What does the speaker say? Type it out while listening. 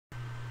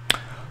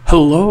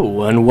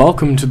Hello, and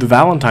welcome to the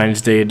Valentine's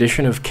Day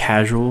edition of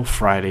Casual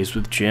Fridays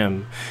with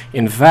Jim.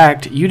 In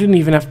fact, you didn't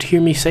even have to hear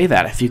me say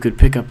that if you could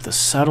pick up the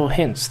subtle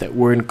hints that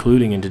we're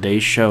including in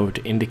today's show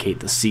to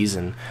indicate the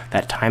season,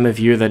 that time of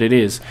year that it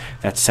is,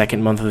 that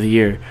second month of the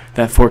year,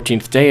 that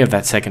 14th day of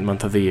that second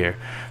month of the year,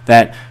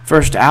 that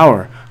first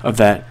hour of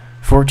that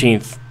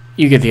 14th.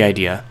 You get the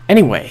idea.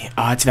 Anyway,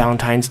 it's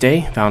Valentine's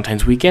Day,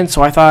 Valentine's weekend,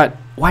 so I thought,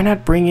 why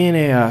not bring in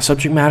a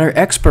subject matter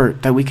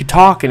expert that we could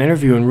talk and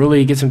interview and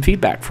really get some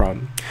feedback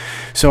from?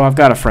 So I've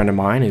got a friend of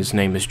mine. His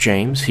name is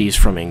James. He's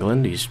from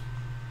England. He's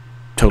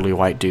totally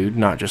white dude,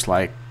 not just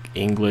like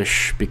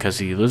English because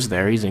he lives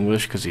there. He's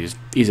English because he's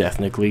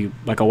ethnically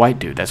like a white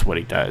dude. That's what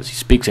he does. He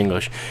speaks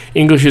English.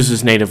 English is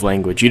his native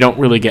language. You don't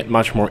really get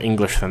much more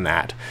English than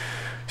that.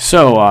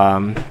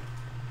 So,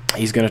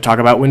 he's going to talk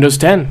about Windows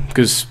 10,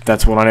 because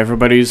that's what on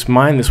everybody's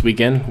mind this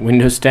weekend,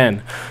 Windows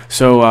 10.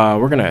 So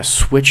we're going to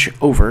switch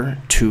over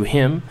to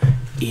him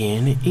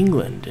in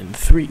England in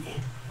 3,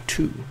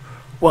 2,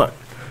 1.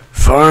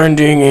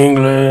 Finding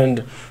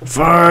England,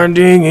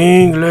 finding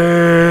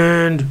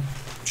England.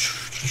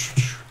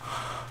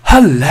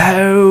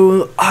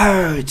 Hello.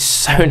 Oh, it's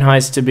so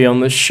nice to be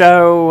on the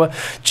show.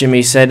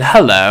 Jimmy said,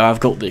 hello, I've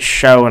got this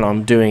show and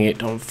I'm doing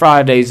it on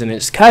Fridays and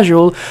it's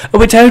casual. I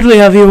would totally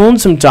have you on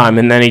sometime.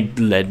 And then he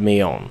led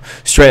me on.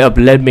 Straight up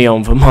led me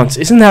on for months.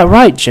 Isn't that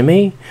right,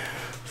 Jimmy?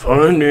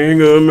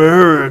 Finding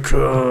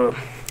America.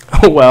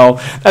 Well,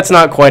 that's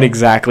not quite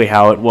exactly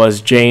how it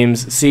was,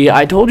 James. See,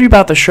 I told you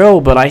about the show,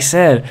 but I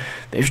said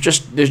there's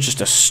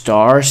just a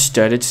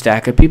star-studded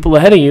stack of people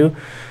ahead of you.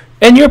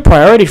 And you're a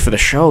priority for the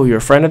show. You're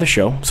a friend of the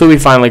show. So we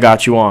finally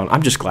got you on.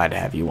 I'm just glad to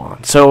have you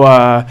on. So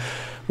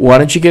why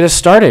don't you get us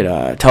started?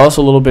 Tell us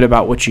a little bit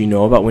about what you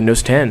know about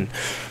Windows 10.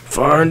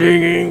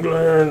 Finding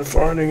England,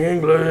 finding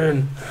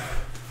England.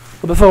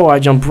 Well, before I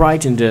jump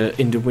right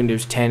into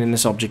Windows 10 and the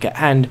subject at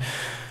hand,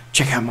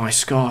 check out my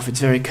scarf. It's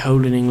very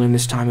cold in England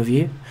this time of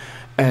year.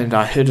 And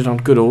I heard it on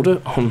good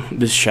order on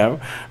this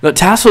show. The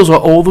tassels are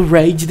all the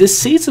rage this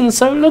season,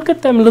 so look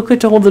at them. Look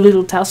at all the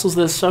little tassels.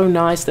 They're so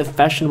nice. They're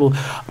fashionable.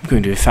 I'm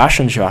going to do a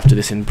fashion show after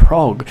this in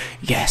Prague.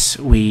 Yes,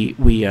 we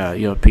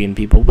European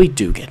people, we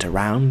do get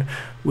around.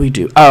 We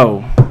do.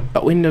 Oh,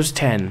 but Windows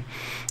 10.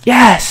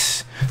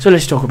 Yes! So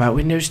let's talk about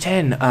Windows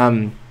 10.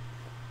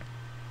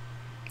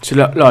 So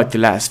like the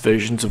last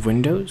versions of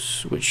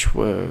Windows, which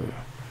were,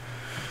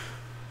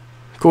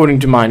 according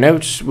to my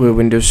notes, were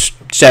Windows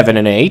 7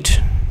 and 8.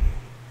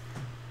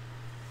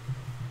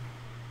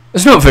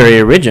 It's not very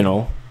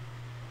original.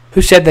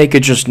 Who said they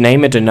could just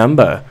name it a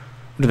number?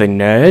 What are they,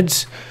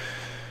 nerds?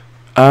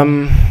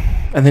 And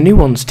the new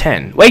one's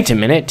 10. Wait a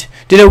minute.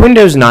 Did a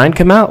Windows 9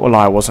 come out while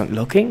I wasn't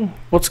looking?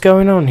 What's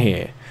going on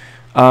here?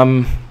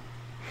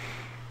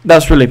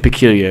 That's really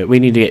peculiar. We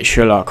need to get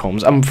Sherlock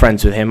Holmes. I'm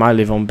friends with him. I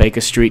live on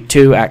Baker Street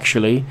 2,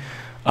 actually.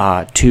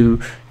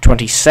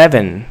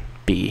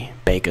 227B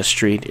Baker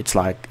Street. It's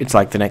like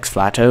the next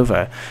flat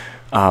over.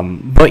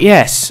 But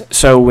yes,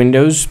 so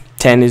Windows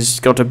 10 has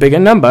got a bigger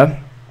number,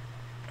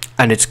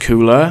 and it's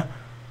cooler,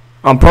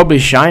 probably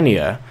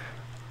shinier,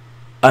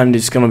 and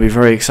it's going to be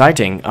very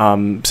exciting.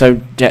 So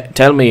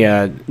tell me,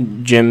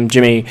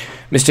 Jimmy,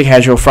 Mr.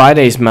 Casual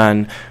Fridays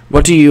man,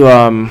 what do you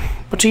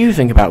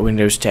think about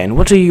Windows 10?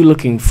 What are you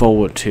looking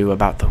forward to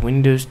about the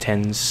Windows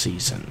 10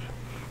 season?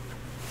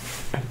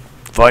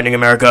 Finding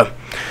America.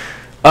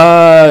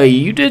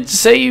 You did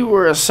say you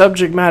were a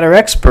subject matter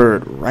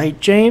expert, right,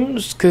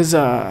 James? Because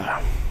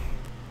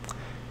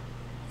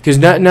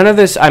none of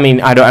this, I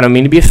mean, I don't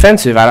mean to be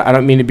offensive, I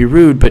don't mean to be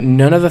rude, but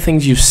none of the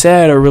things you've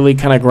said are really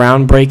kind of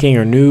groundbreaking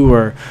or new,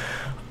 or,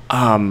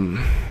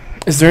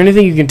 is there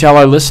anything you can tell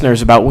our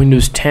listeners about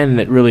Windows 10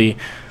 that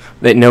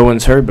no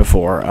one's heard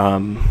before?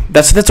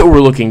 That's what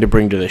we're looking to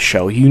bring to this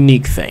show,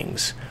 unique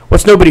things.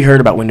 What's nobody heard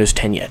about Windows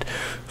 10 yet?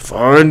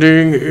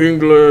 Finding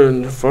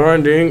England,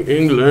 finding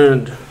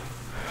England.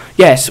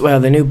 Yes, well,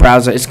 the new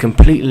browser is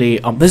completely...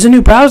 there's a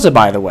new browser,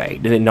 by the way.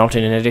 They're not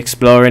Internet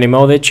Explorer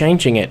anymore. They're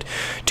changing it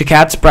to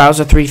Cat's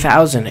Browser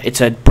 3000.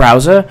 It's a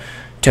browser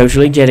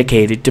totally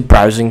dedicated to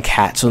browsing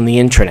cats on the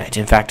intranet.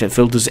 In fact, it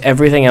filters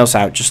everything else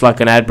out, just like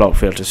an adblock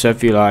filter. So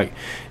if you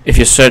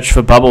search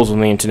for bubbles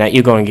on the internet,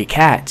 you're going to get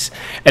cats.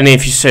 And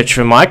if you search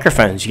for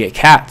microphones, you get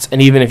cats. And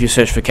even if you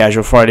search for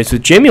Casual Fridays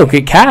with Jim, you'll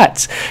get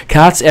cats.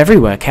 Cats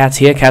everywhere. Cats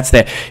here, cats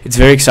there. It's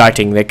very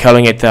exciting. They're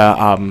calling it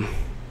the...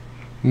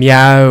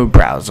 Meow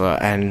browser,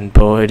 and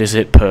boy does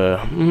it purr.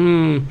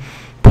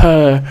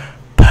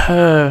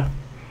 Purr.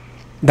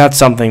 That's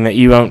something that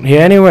you won't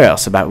hear anywhere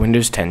else about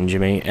Windows 10,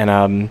 Jimmy.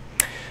 And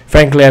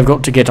frankly, I've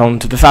got to get on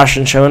to the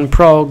fashion show in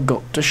Prague.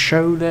 Got to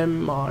show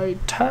them my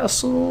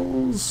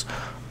tassels.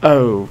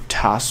 Oh,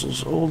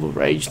 tassels, all the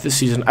rage this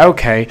season.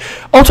 Okay,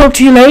 I'll talk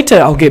to you later.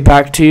 I'll get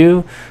back to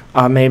you.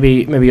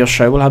 Maybe your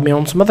show will have me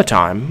on some other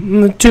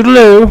time.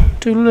 Toodaloo,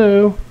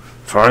 toodaloo.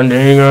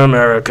 Finding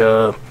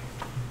America.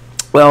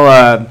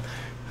 Well,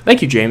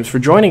 thank you, James, for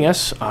joining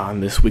us on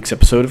this week's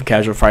episode of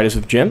Casual Fridays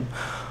with Jim.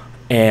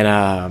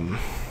 And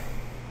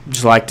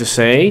just like to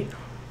say,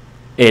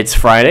 it's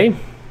Friday.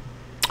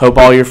 Hope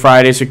all your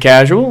Fridays are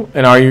casual,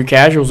 and all your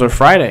casuals are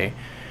Friday.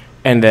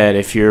 and that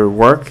if your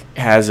work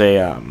has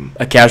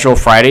a Casual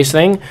Fridays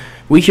thing,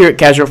 we here at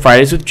Casual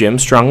Fridays with Jim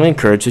strongly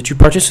encourage that you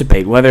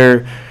participate,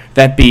 whether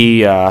that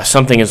be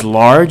something as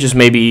large as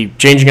maybe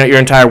changing out your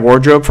entire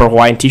wardrobe for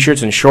Hawaiian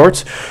t-shirts and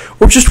shorts,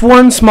 or just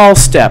one small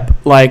step,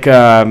 like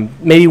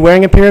maybe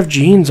wearing a pair of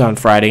jeans on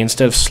Friday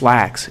instead of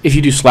slacks. If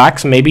you do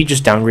slacks, maybe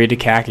just downgrade to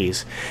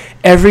khakis.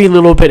 Every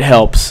little bit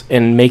helps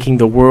in making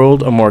the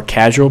world a more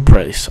casual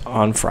place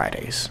on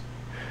Fridays.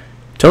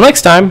 Till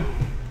next time,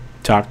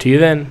 talk to you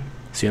then.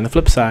 See you on the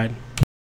flip side.